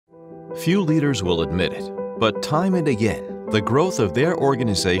Few leaders will admit it, but time and again, the growth of their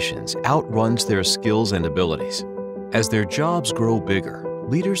organizations outruns their skills and abilities. As their jobs grow bigger,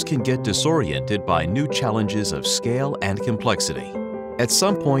 leaders can get disoriented by new challenges of scale and complexity. At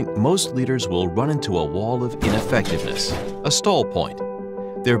some point, most leaders will run into a wall of ineffectiveness, a stall point.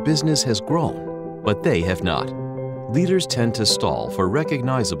 Their business has grown, but they have not. Leaders tend to stall for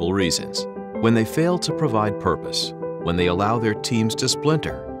recognizable reasons. When they fail to provide purpose, when they allow their teams to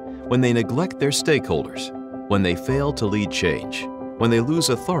splinter, when they neglect their stakeholders, when they fail to lead change, when they lose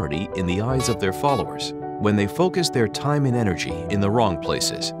authority in the eyes of their followers, when they focus their time and energy in the wrong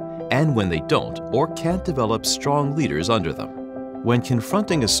places, and when they don't or can't develop strong leaders under them. When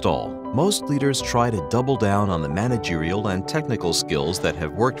confronting a stall, most leaders try to double down on the managerial and technical skills that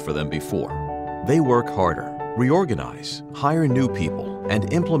have worked for them before. They work harder, reorganize, hire new people,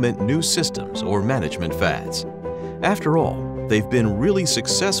 and implement new systems or management fads. After all, they've been really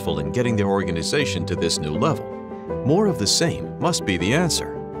successful in getting their organization to this new level. More of the same must be the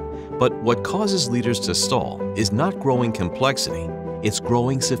answer. But what causes leaders to stall is not growing complexity, it's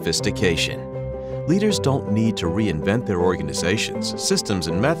growing sophistication. Leaders don't need to reinvent their organizations, systems,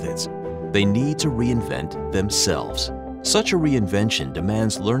 and methods. They need to reinvent themselves. Such a reinvention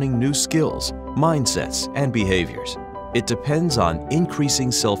demands learning new skills, mindsets, and behaviors. It depends on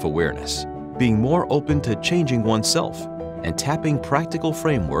increasing self-awareness, being more open to changing oneself, and tapping practical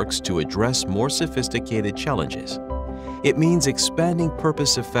frameworks to address more sophisticated challenges. It means expanding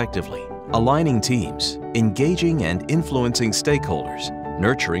purpose effectively, aligning teams, engaging and influencing stakeholders,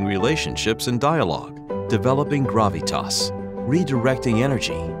 nurturing relationships and dialogue, developing gravitas, redirecting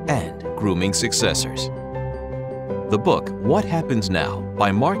energy, and grooming successors. The book, What Happens Now,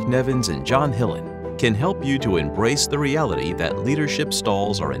 by Mark Nevins and John Hillen, can help you to embrace the reality that leadership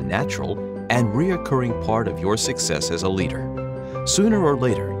stalls are a natural and reoccurring part of your success as a leader. Sooner or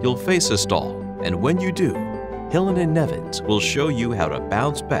later, you'll face a stall, and when you do, Hillen and Nevins will show you how to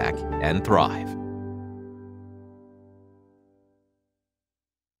bounce back and thrive.